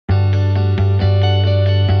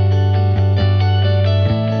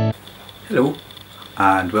Hello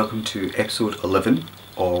and welcome to episode 11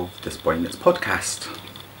 of ThisBoy podcast.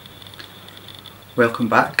 Welcome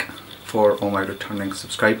back for all my returning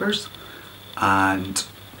subscribers, and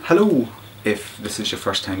hello if this is your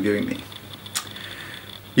first time viewing me.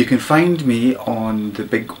 You can find me on the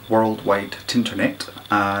big worldwide tinternet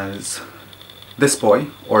as ThisBoy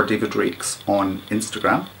or David Rakes on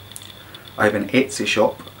Instagram. I have an Etsy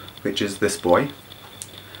shop which is ThisBoy,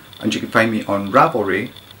 and you can find me on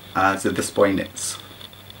Ravelry as the ThisBoy Knits.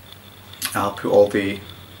 I'll put all the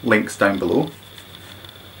links down below.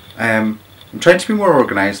 I'm trying to be more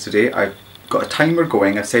organised today. I've got a timer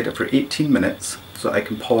going. I set it for 18 minutes so I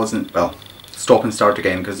can pause and, stop and start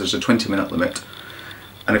again, because there's a 20-minute limit,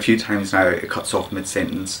 and a few times now it cuts off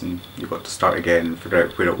mid-sentence and you've got to start again and figure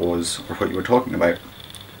out where it was or what you were talking about.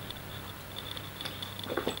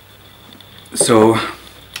 So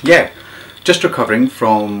yeah, just recovering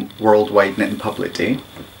from Worldwide Knitting Public Day.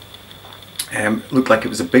 Looked like it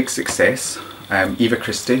was a big success. Eva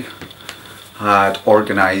Christie had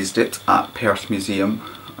organised it at Perth Museum.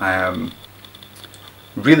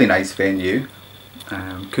 Really nice venue.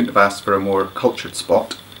 Couldn't have asked for a more cultured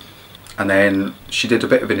spot. And then she did a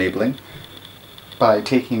bit of enabling by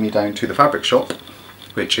taking me down to the fabric shop,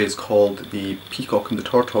 which is called the Peacock and the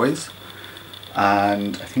Tortoise,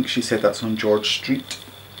 and I think she said that's on George Street,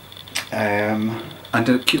 and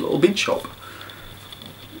a cute little bead shop.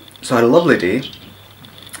 So I had a lovely day.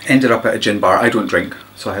 Ended up at a gin bar. I don't drink,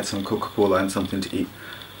 so I had some Coca-Cola and something to eat.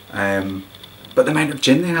 But the amount of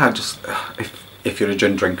gin they had, just if you're a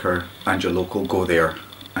gin drinker and you're local, go there.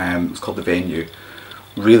 It's called The Venue.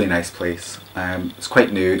 Really nice place. It's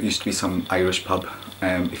quite new. It used to be some Irish pub.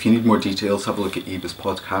 If you need more details, have a look at Eva's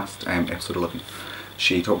podcast, episode 11.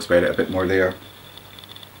 She talks about it a bit more there.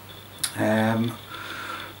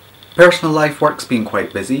 Personal life, work's been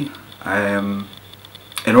quite busy.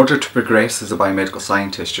 In order to progress as a biomedical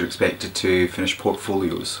scientist, you're expected to finish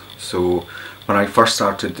portfolios. So when I first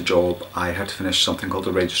started the job, I had to finish something called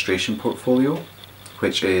a registration portfolio,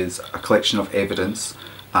 which is a collection of evidence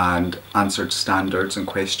and answered standards and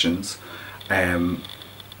questions, kind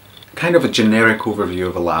of a generic overview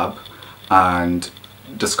of a lab, and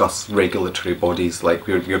discuss regulatory bodies, like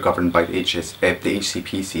you're governed by the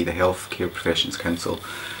HCPC, the Healthcare Professions Council,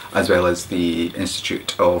 as well as the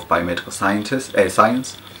Institute of Biomedical Science.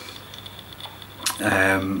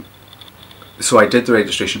 So I did the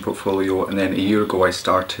registration portfolio, and then a year ago I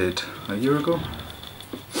started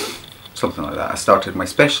my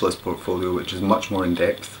specialist portfolio, which is much more in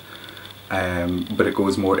depth, but it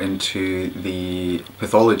goes more into the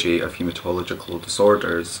pathology of hematological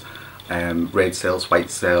disorders, red cells, white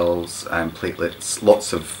cells, platelets,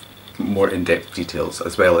 lots of more in-depth details,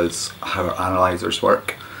 as well as how our analyzers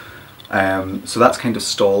work. So that's kind of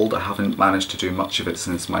stalled. I haven't managed to do much of it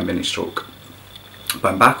since my mini stroke,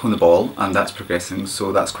 but I'm back on the ball and that's progressing,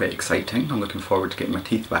 so that's quite exciting. I'm looking forward to getting my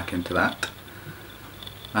teeth back into that.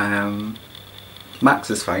 Max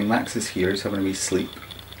is fine. Max is here. He's having a wee sleep.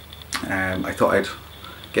 I thought I'd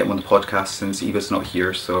get him on the podcast since Eva's not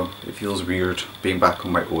here, so it feels weird being back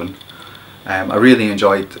on my own. I really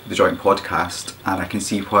enjoyed the joint podcast, and I can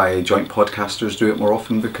see why joint podcasters do it more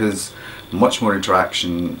often, because much more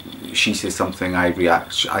interaction. She says something, I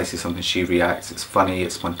react, I say something, she reacts. It's funny,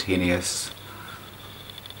 it's spontaneous.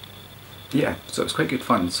 Yeah, so it's quite good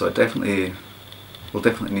fun. So we'll definitely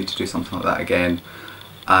need to do something like that again,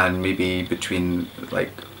 and maybe between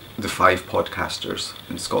like the 5 podcasters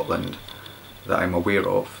in Scotland that I'm aware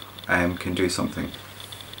of can do something.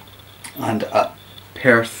 And at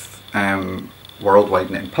Perth Worldwide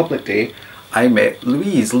Knitting Public Day, I met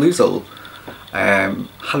Louise Lousel.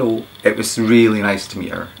 Hello, it was really nice to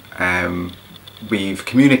meet her. We've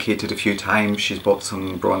communicated a few times. She's bought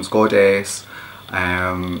some bronze goddess.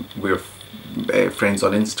 We're friends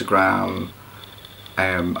on Instagram.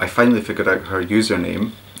 I finally figured out her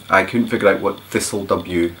username. I couldn't figure out what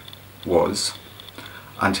ThistleW was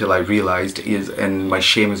until I realised, in my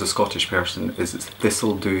shame as a Scottish person, it's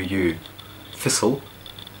Thistle Do You. Thistle,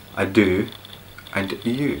 I do, and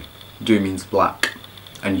you. Do means black,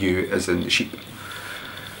 and you as in sheep.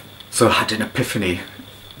 So I had an epiphany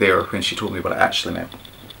there when she told me what it actually meant.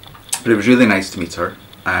 But it was really nice to meet her.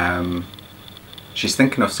 She's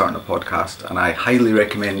thinking of starting a podcast, and I highly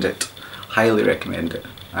recommend it. Highly recommend it.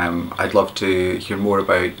 I'd love to hear more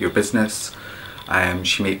about your business.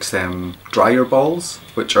 She makes dryer balls,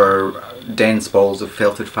 which are dense balls of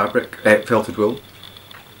felted wool,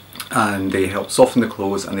 and they help soften the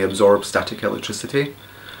clothes and they absorb static electricity.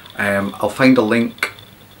 I'll find a link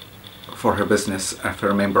for her business. If I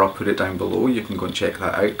remember, I'll put it down below. You can go and check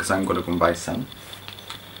that out, because I'm going to go and buy some.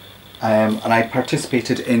 and I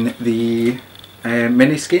participated in the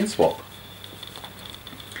mini skein swap.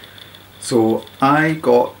 So I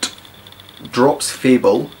got Drops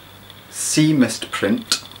Fable Sea Mist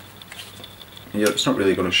print. Yeah, it's not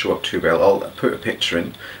really going to show up too well. I'll put a picture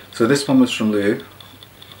in. So this one was from Lou.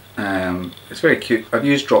 It's very cute. I've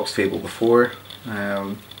used Drops Fable before.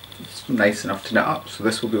 It's nice enough to knit up. So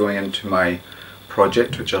this will be going into my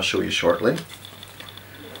project, which I'll show you shortly.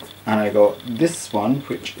 And I got this one,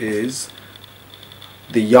 which is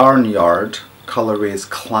the Yarn Yard Colorways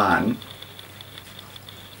Clan.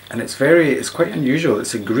 And it's quite unusual.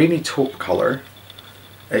 It's a greeny taupe colour.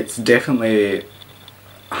 It's definitely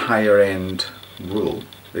higher end wool.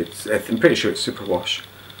 I'm pretty sure it's superwash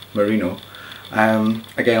merino.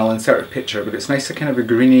 Again, I'll insert a picture, but it's nice, a kind of a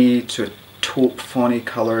greeny to a taupe fawny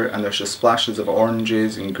colour, and there's just splashes of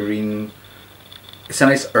oranges and green. It's a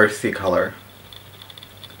nice earthy colour.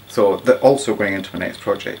 So that's also going into my next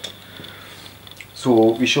project.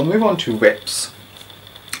 So we shall move on to whips.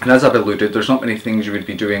 And as I've alluded, there's not many things you would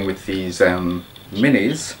be doing with these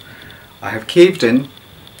minis. I have caved in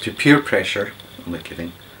to peer pressure, only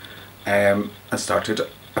kidding, and started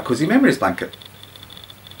a Cozy Memories blanket.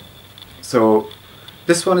 So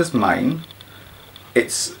this one is mine.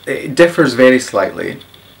 It differs very slightly.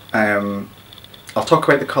 I'll talk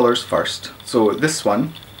about the colours first. So this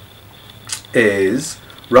one is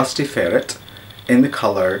Rusty Ferret in the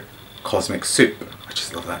colour Cosmic Soup. I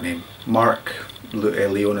just love that name. Mark,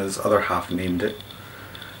 Leona's other half, named it.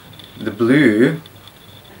 The blue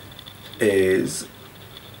is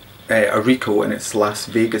Arico, and it's Las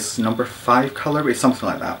Vegas number 5 colourway, something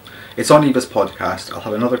like that. It's on Eva's podcast. I'll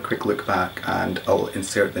have another quick look back and I'll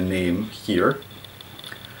insert the name here.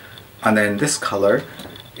 And then this colour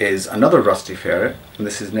is another Rusty Ferret, and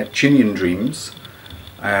this is Neptunian Dreams.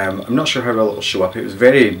 I'm not sure how well it will show up. It was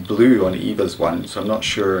very blue on Eva's one, so I'm not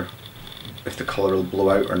sure if the colour will blow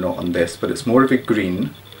out or not on this, but it's more of a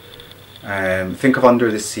green. Think of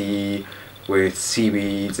Under the Sea with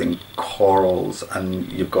seaweeds and corals,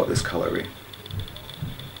 and you've got this colourway.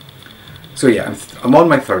 So yeah, I'm on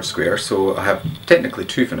my third square, so I have technically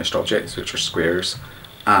 2 finished objects, which are squares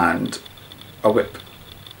and a whip.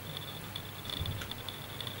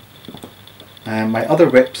 My other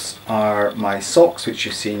whips are my socks, which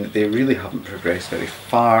you've seen. They really haven't progressed very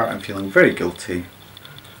far. I'm feeling very guilty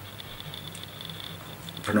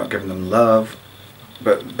for not giving them love,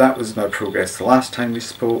 but that was my progress the last time we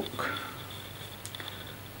spoke.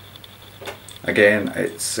 Again,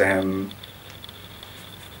 it's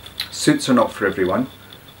Suits Are Not For Everyone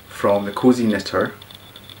from the Cozy Knitter,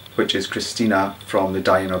 which is Christina from the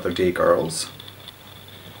Die Another Day girls.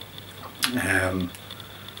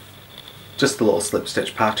 Just the little slip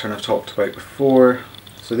stitch pattern I've talked about before,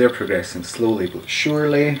 so they're progressing slowly but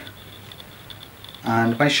surely.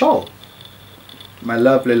 And my shawl, my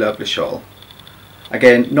lovely, lovely shawl.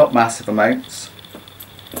 Again, not massive amounts.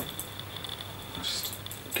 Just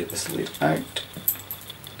get this laid out.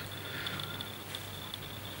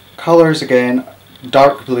 Colours again,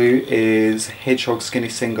 dark blue is Hedgehog Skinny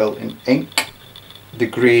Single in ink. The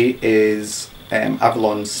grey is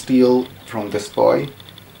Avalon Steel from ThisBoy.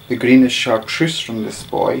 The green is Chartreuse from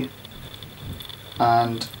ThisBoy.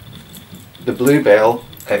 And the bluebell,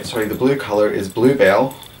 the blue colour is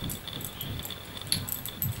Bluebell.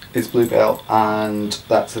 And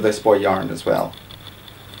that's a ThisBoy yarn as well.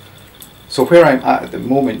 So where I'm at the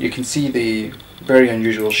moment, you can see the very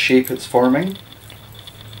unusual shape it's forming,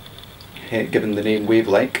 given the name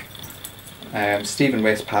Wave-like. Stephen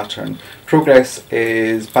West pattern. Progress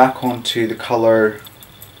is back onto the colour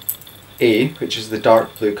A, which is the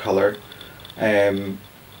dark blue colour,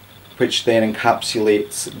 which then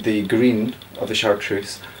encapsulates the green of the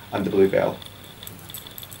chartreuse and the bluebell.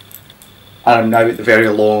 And I'm now at the very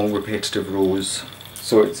long repetitive rows,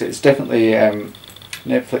 so it's definitely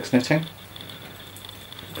Netflix knitting.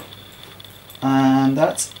 And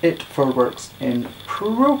that's it for works in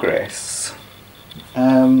progress.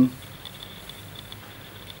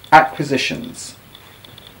 Acquisitions.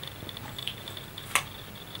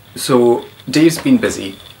 So Dave's been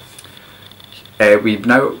busy. We've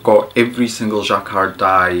now got every single jacquard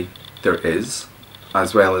die there is,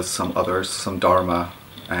 as well as some others, some Dharma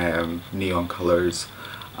neon colours,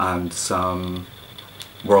 and some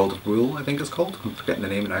World of Wool, I think it's called. I'm forgetting the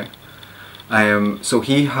name now. So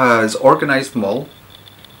he has organised them all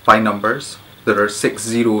by numbers. There are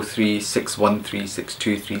 603, 613,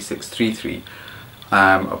 623, 633.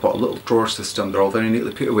 I've got a little drawer system. They're all very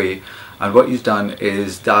neatly put away. And what he's done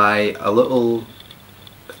is dye a little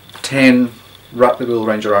 10, wrap the wool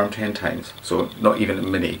around your arm 10 times. So not even a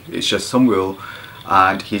mini, it's just some wool.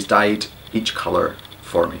 And he's dyed each colour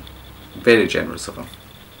for me. Very generous of them.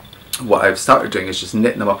 What I've started doing is just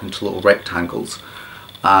knitting them up into little rectangles,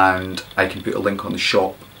 and I can put a link on the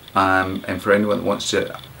shop, and for anyone that wants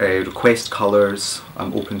to request colours,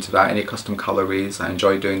 I'm open to that. Any custom colourways, I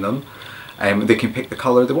enjoy doing them. They can pick the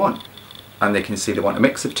colour they want, and they can say they want a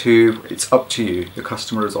mix of two. It's up to you. The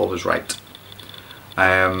customer is always right.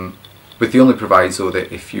 With the only proviso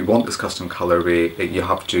that if you want this custom colourway, you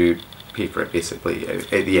have to pay for it basically at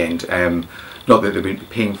the end. Not that they wouldn't be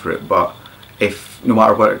paying for it, but if no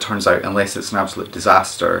matter what it turns out, unless it's an absolute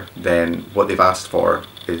disaster, then what they've asked for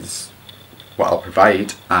is what I'll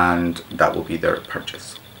provide, and that will be their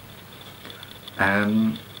purchase.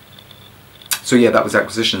 So yeah, that was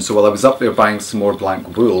acquisition. So while I was up there buying some more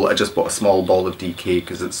blank wool, I just bought a small ball of DK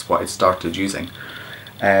because it's what I started using.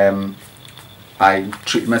 I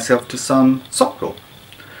treated myself to some sock roll.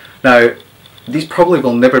 Now, these probably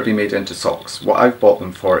will never be made into socks. What I've bought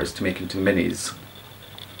them for is to make into minis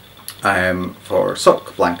for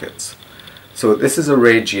sock blankets. So this is a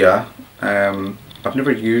Regia. I've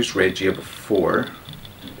never used Regia before,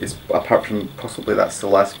 apart from possibly that's the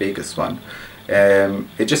Las Vegas one.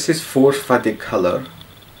 It just says 4 faded colour.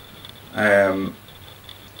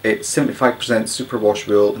 It's 75% superwash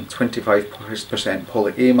wool and 25%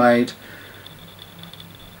 polyamide.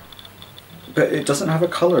 But it doesn't have a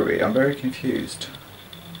colourway. I'm very confused.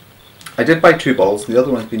 I did buy 2 balls, the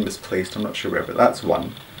other one's been misplaced, I'm not sure where, but that's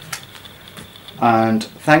one. And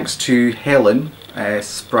thanks to Helen,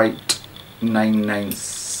 Sprite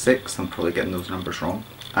 996, I'm probably getting those numbers wrong,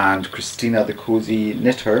 and Christina the Cozy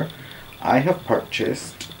Knitter, I have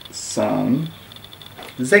purchased some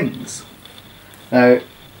zings. Now,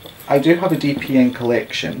 I do have a DPN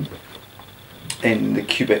collection in the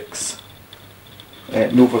Cubics,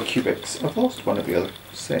 Nova Cubics. I've lost one of the other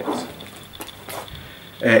sets.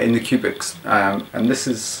 In the Cubics, and this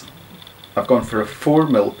is, I've gone for a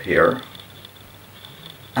 4mm pair,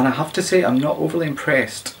 and I have to say I'm not overly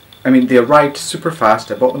impressed. I mean, they arrived super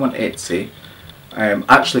fast. I bought them on Etsy,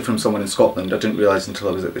 actually from someone in Scotland. I didn't realise until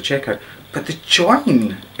I was at the checkout. But the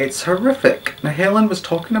join, it's horrific. Now Helen was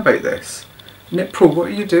talking about this. Knit Pro, what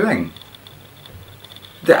are you doing?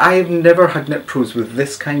 I have never had Knit Pros with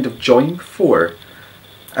this kind of join before.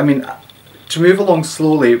 I mean, to move along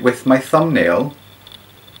slowly with my thumbnail,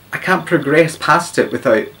 I can't progress past it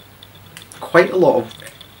without quite a lot of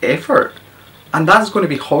effort. And that's going to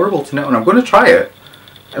be horrible to knit on. I'm going to try it.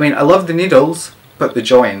 I mean, I love the needles, but the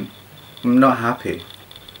join, I'm not happy.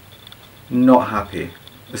 Not happy.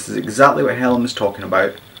 This is exactly what Helen was talking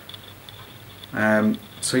about.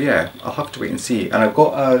 So yeah, I'll have to wait and see. And I've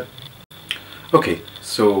got a... Okay,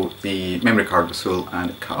 so the memory card was full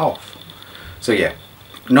and it cut off. So yeah,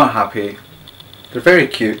 not happy. They're very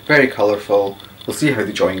cute, very colourful. We'll see how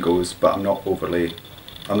the join goes, but I'm not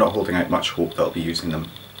holding out much hope that I'll be using them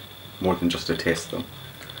more than just to test them.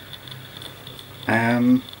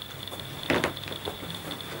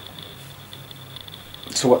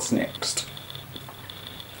 So what's next?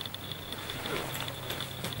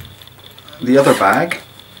 The other bag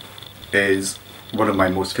is one of my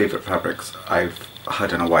most favourite fabrics I've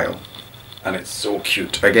had in a while, and it's so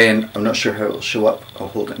cute. Again, I'm not sure how it'll show up. I'll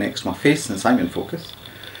hold it next to my face since I'm in focus.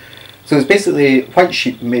 So it's basically white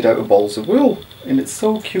sheep made out of balls of wool, and it's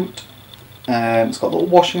so cute. It's got little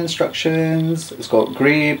washing instructions. It's got a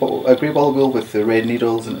grey ball of wool with the red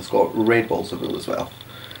needles, and it's got red balls of wool as well.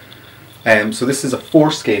 So this is a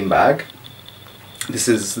 4 skein bag. This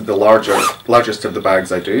is the largest of the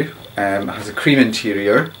bags I do. It has a cream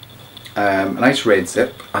interior, a nice red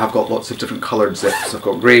zip. I have got lots of different coloured zips. I've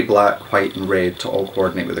got grey, black, white and red to all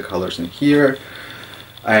coordinate with the colours in here.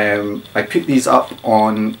 I put these up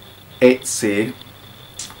on Etsy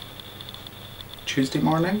yesterday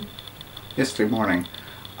morning,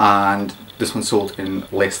 and this one sold in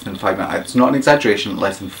less than 5 minutes. It's not an exaggeration,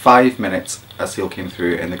 less than 5 minutes a sale came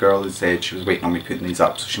through, and the girl has said she was waiting on me putting these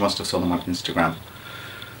up, so she must have saw them on Instagram.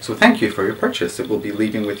 So thank you for your purchase. It will be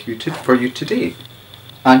leaving with you for you today.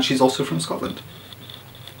 And she's also from Scotland.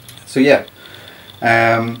 So yeah,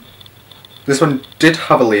 this one did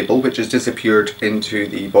have a label which has disappeared into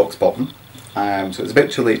the box bottom. So it's a bit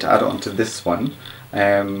too late to add it onto this one,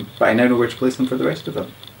 but I now know where to place them for the rest of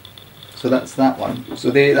them. So that's that one. So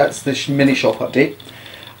that's the mini shop update.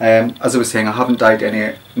 As I was saying, I haven't dyed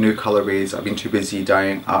any new colourways. I've been too busy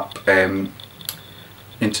dyeing up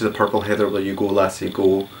into the Purple Heather, Will You Go Lassie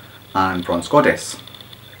Go and Bronze Goddess.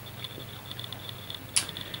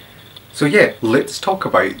 So yeah, let's talk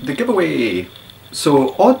about the giveaway.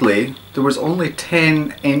 So oddly, there was only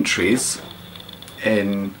 10 entries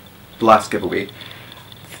in the last giveaway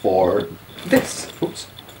for this. Oops.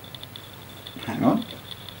 Hang on.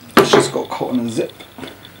 It's just got caught in a zip.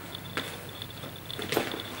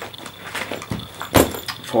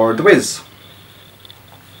 for the whiz.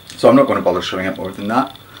 So I'm not going to bother showing it more than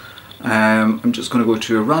that. I'm just going to go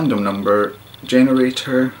to a random number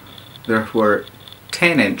generator. There were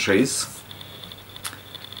 10 entries.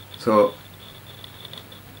 So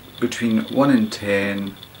between 1 and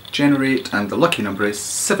 10, generate, and the lucky number is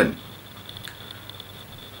 7.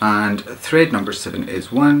 And thread number 7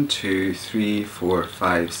 is 1, 2, 3, 4,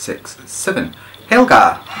 5, 6, 7.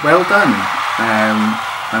 Helga, well done.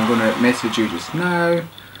 I'm going to message you just now.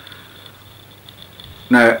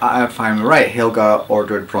 Now, if I'm right, Helga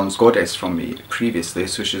ordered Bronze Goddess from me previously,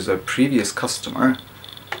 so she's a previous customer.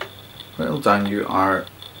 Well done, you are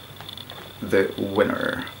the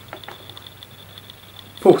winner.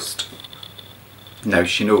 Post. Now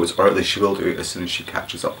she knows, or at least she will do as soon as she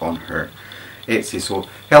catches up on her Etsy. So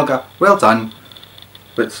Helga, well done.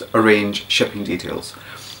 Let's arrange shipping details.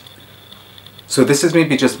 So this is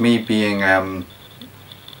maybe just me being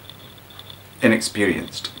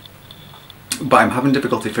inexperienced, but I'm having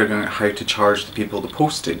difficulty figuring out how to charge the people the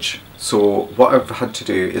postage. So what I've had to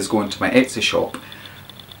do is go into my Etsy shop,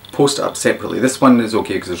 post it up separately. This one is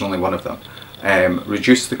okay because there's only one of them.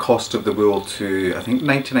 Reduce the cost of the wool to, I think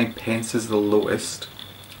 99 pence is the lowest,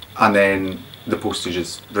 and then the postage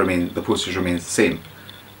remains the same.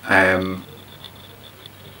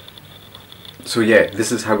 So yeah,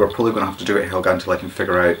 this is how we're probably going to have to do it, Helga, until I can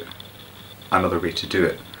figure out another way to do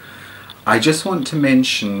it. I just want to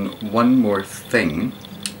mention one more thing.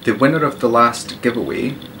 The winner of the last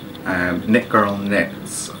giveaway, Knit Girl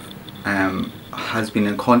Knits, has been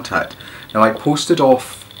in contact. Now I posted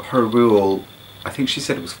off her wool, I think she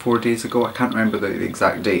said it was 4 days ago, I can't remember the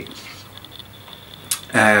exact date.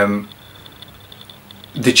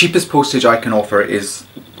 The cheapest postage I can offer is,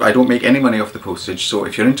 I don't make any money off the postage, so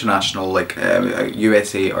if you're international like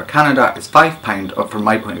USA or Canada, it's £5, or from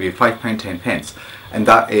my point of view, £5 10 pence, and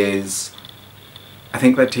that is, I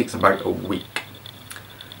think that takes about a week.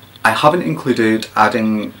 I haven't included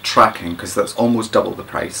adding tracking because that's almost double the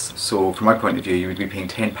price, so from my point of view you would be paying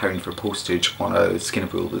 £10 for postage on a skein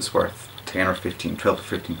of wool that's worth 10 or 15, 12 to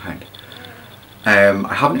 15 pound.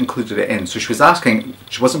 I haven't included it in, so she was asking,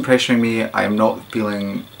 she wasn't pressuring me, I am not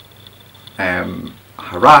feeling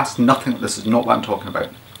harassed, nothing, this is not what I'm talking about.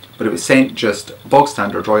 But it was sent just bog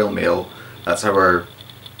standard Royal Mail, that's our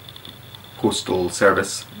postal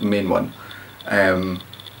service, main one,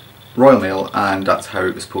 Royal Mail, and that's how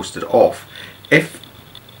it was posted off. If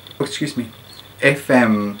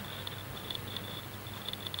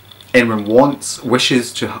anyone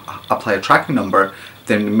wishes to apply a tracking number,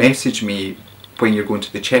 then message me when you're going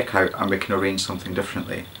to the checkout and we can arrange something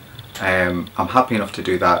differently. I'm happy enough to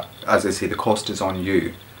do that. As I say, the cost is on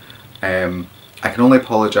you. I can only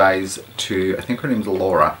apologise to, I think her name's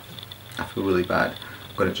Laura. I feel really bad.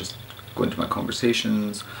 I'm going to just go into my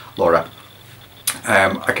conversations. Laura,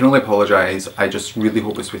 I can only apologise. I just really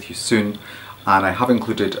hope it's with you soon, and I have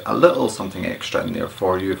included a little something extra in there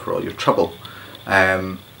for you for all your trouble.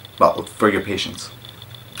 Well, for your patience.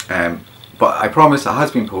 But I promise it has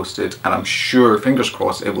been posted, and I'm sure, fingers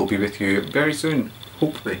crossed, it will be with you very soon,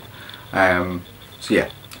 hopefully. So yeah,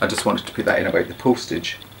 I just wanted to put that in about the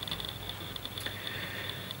postage.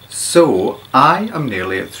 So I am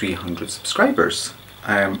nearly at 300 subscribers,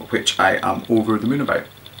 which I am over the moon about.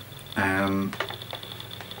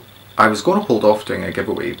 I was going to hold off doing a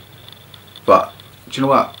giveaway, but do you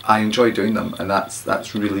know what? I enjoy doing them, and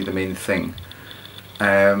that's really the main thing.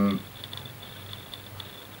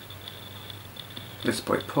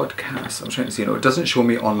 ThisBoy podcast, I'm trying to see, no, it doesn't show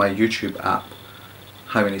me on my YouTube app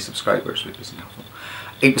how many subscribers, which isn't helpful.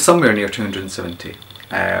 It was somewhere near 270,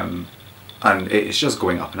 and it's just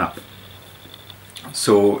going up and up.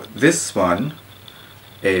 So this one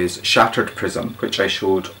is Shattered Prism, which I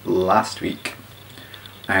showed last week.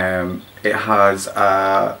 It has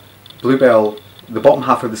a bluebell, the bottom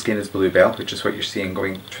half of the skein is bluebell, which is what you're seeing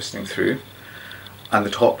going twisting through, and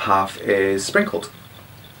the top half is sprinkled.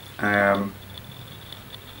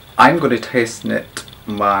 I'm going to test knit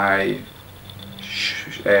my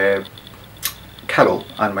cowl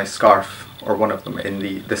and my scarf, or one of them,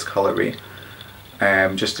 in this colourway,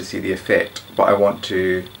 just to see the effect, but I want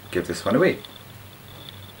to give this one away.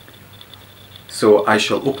 So I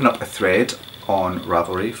shall open up a thread on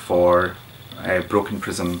Ravelry for a Broken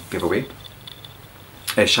Prism giveaway,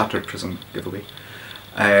 a Shattered Prism giveaway.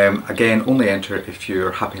 Again, only enter if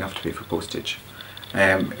you're happy enough to pay for postage.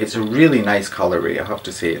 It's a really nice colourway, I have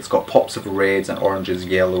to say. It's got pops of reds and oranges,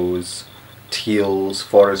 yellows, teals,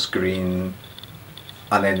 forest green,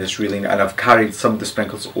 and then this really, and I've carried some of the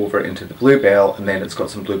sprinkles over into the bluebell, and then it's got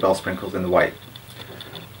some bluebell sprinkles in the white.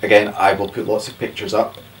 Again, I will put lots of pictures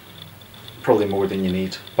up probably more than you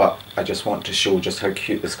need, but I just want to show just how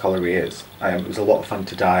cute this colourway is. It was a lot of fun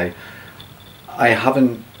to dye. I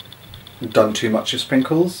haven't done too much of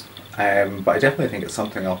sprinkles, but I definitely think it's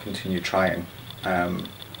something I'll continue trying,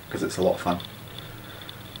 because it's a lot of fun.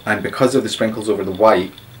 And because of the sprinkles over the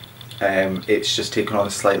white, it's just taken on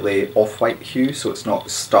a slightly off-white hue, so it's not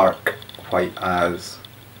stark white as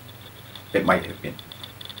it might have been.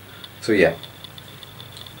 So yeah,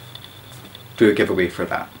 do a giveaway for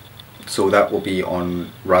that. So that will be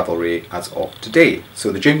on Ravelry as of today.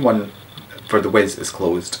 So the June one for the Wiz is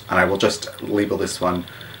closed, and I will just label this one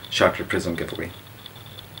Shattered Prism giveaway.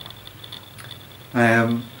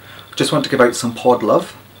 Just want to give out some pod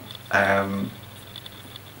love.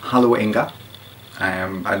 Hello Inga.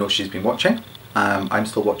 I know she's been watching. I'm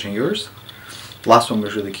still watching yours. Last one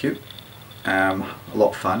was really cute. A lot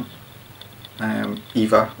of fun.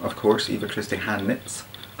 Eva, of course, Eva Christie hand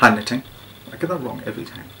knitting. I get that wrong every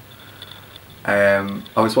time.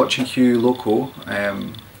 I was watching Hugh Loco,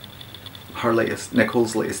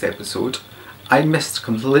 Nicole's latest episode. I missed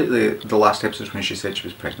completely the last episode when she said she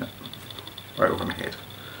was pregnant. Right over my head.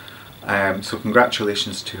 So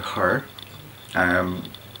congratulations to her.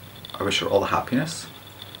 I wish her all the happiness.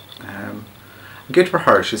 Good for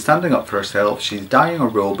her. She's standing up for herself. She's dying a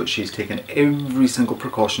role, but she's taken every single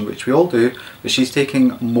precaution, which we all do, but she's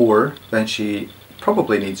taking more than she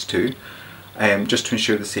probably needs to, just to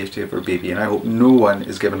ensure the safety of her baby. And I hope no one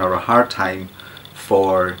is giving her a hard time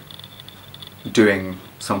for doing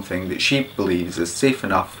something that she believes is safe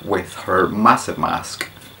enough with her massive mask,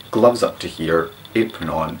 gloves up to here, apron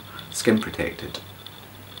on, skin protected.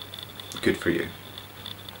 Good for you.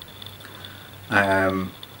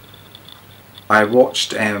 I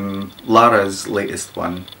watched Lara's latest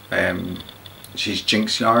one. She's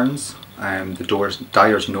Jinx Yarns, the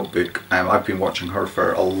Dyer's Notebook. I've been watching her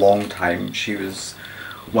for a long time. She was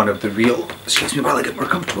one of the real, excuse me while I get more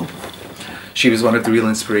comfortable. She was one of the real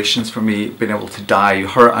inspirations for me being able to dye,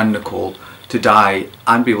 her and Nicole, to dye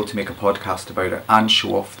and be able to make a podcast about it and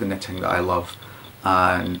show off the knitting that I love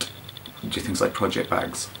and do things like project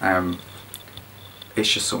bags.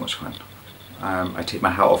 It's just so much fun. I take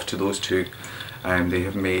my hat off to those two.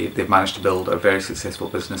 They've managed to build a very successful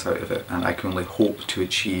business out of it, and I can only hope to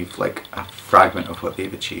achieve like a fragment of what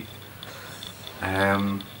they've achieved.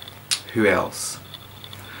 Who else?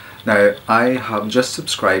 Now, I have just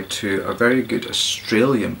subscribed to a very good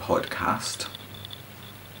Australian podcast,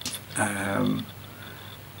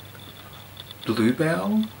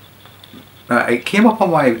 Bluebell. It came up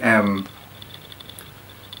on my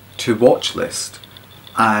to watch list,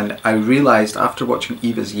 and I realised after watching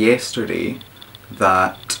Eva's yesterday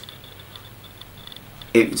that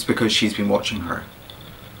it's because she's been watching her.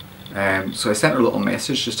 So I sent her a little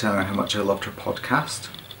message just telling her how much I loved her podcast.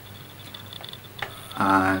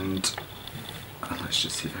 And let's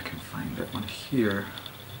just see if I can find it on here.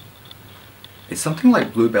 It's something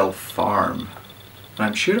like Bluebell Farm, and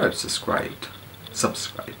I'm sure I've subscribed.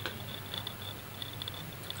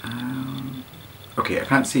 Okay, I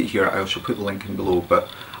can't see it here. I shall put the link in below, but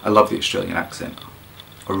I love the Australian accent.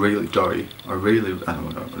 I really do. I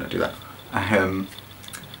don't know, I'm going to do that.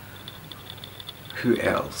 Who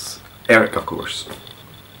else? Eric, of course.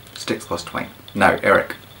 Sticks plus twine. Now,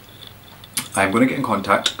 Eric, I'm going to get in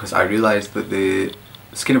contact because I realised that the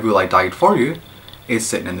skein of wool I dyed for you is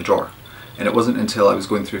sitting in the drawer. And it wasn't until I was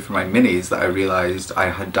going through for my minis that I realised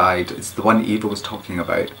I had dyed, it's the one Eva was talking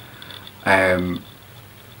about.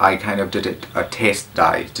 I kind of did a test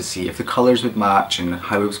dye to see if the colours would match and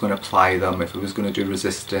how I was going to apply them, if I was going to do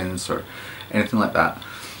resistance or anything like that.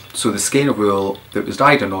 So the skein of wool that was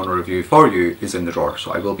dyed in honor of you for you is in the drawer,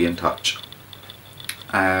 so I will be in touch.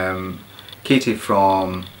 Katie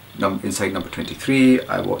from Inside Number 23,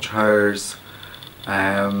 I watch hers.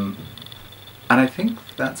 And I think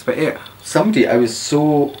that's about it. Somebody, I was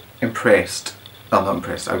so impressed, well not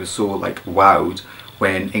impressed, I was so like wowed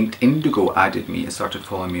when Inked Indigo added me and started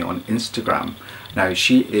following me on Instagram. Now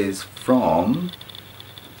she is from,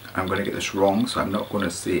 I'm going to get this wrong so I'm not going to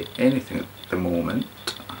say anything at the moment.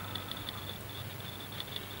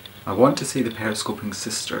 I want to say the Periscoping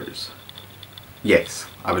Sisters. Yes,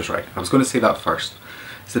 I was right. I was going to say that first.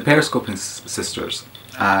 It's the Periscoping Sisters,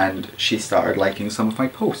 and she started liking some of my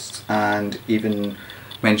posts and even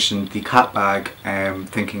mentioned the cat bag,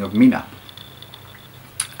 thinking of Mina.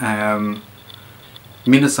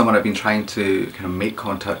 Mina's someone I've been trying to kind of make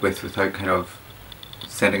contact with without kind of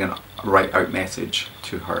sending a right out message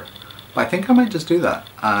to her. But I think I might just do that,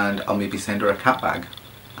 and I'll maybe send her a cat bag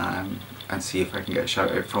and see if I can get a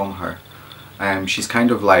shout out from her. She's kind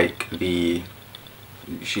of like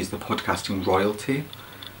she's the podcasting royalty.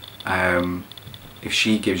 if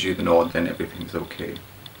she gives you the nod, then everything's okay.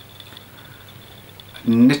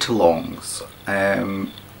 Knit-alongs.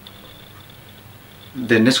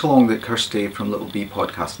 The knit-along that Kirsty from Little Bee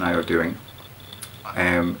Podcast and I are doing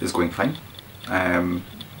is going fine.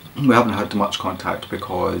 We haven't had much contact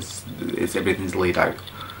because everything's laid out.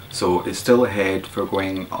 So it's still ahead for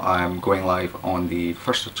going live on the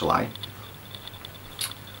 1st of July.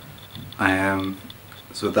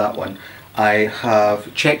 So that one. I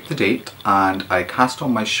have checked the date and I cast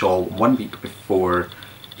on my shawl 1 week before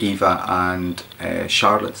Eva and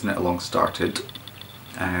Charlotte's knit-along started.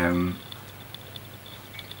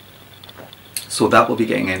 So that will be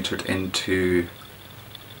getting entered into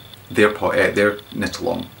their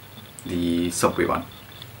knit-along, the Subway one,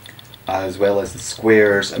 as well as the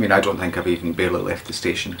squares. I mean, I don't think I've even barely left the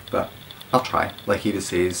station, but I'll try. Like Eva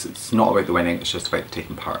says, it's not about the winning, it's just about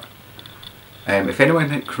taking part. If anyone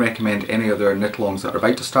can recommend any other knit-alongs that are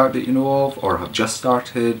about to start that you know of, or have just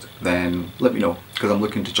started, then let me know, because I'm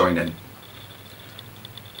looking to join in.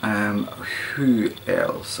 Who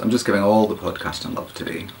else? I'm just giving all the podcasting love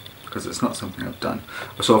today, because it's not something I've done.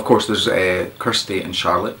 So of course there's Kirsty and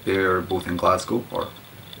Charlotte. They're both in Glasgow, or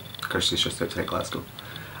Kirsty's just outside Glasgow.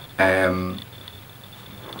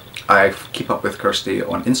 I keep up with Kirsty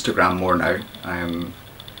on Instagram more now,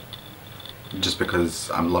 just because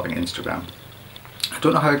I'm loving Instagram. I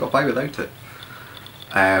don't know how I got by without it.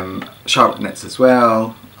 Charlotte knits as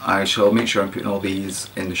well. I shall make sure I'm putting all these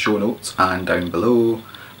in the show notes and down below.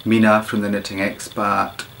 Mina from the Knitting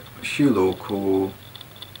Expat, Hugh Loco.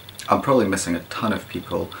 I'm probably missing a ton of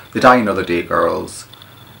people. The Die Another Day girls.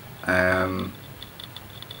 Oh,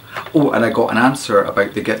 and I got an answer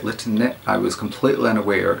about the Get Lit and Knit. I was completely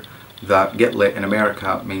unaware that Get Lit in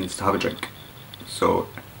America means to have a drink. So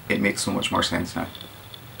it makes so much more sense now.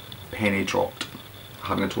 Penny dropped.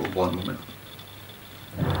 Having a total blonde moment.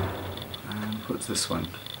 What's this one?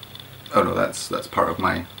 Oh no, that's part of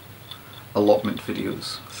my allotment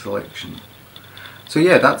videos selection. So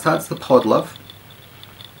yeah, that's the pod love.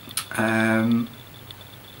 I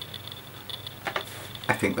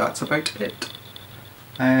think that's about it.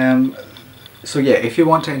 So yeah, if you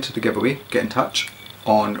want to enter the giveaway, get in touch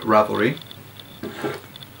on Ravelry.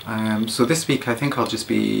 So this week I think I'll just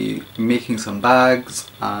be making some bags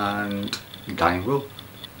and dyeing wool.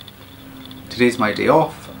 Today's my day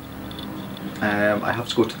off. I have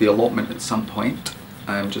to go to the allotment at some point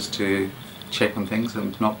just to check on things.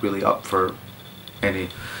 I'm not really up for any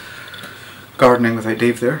gardening without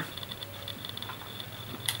Dave there.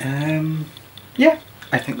 Yeah,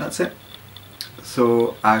 I think that's it.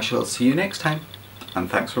 So I shall see you next time, and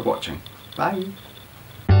thanks for watching. Bye!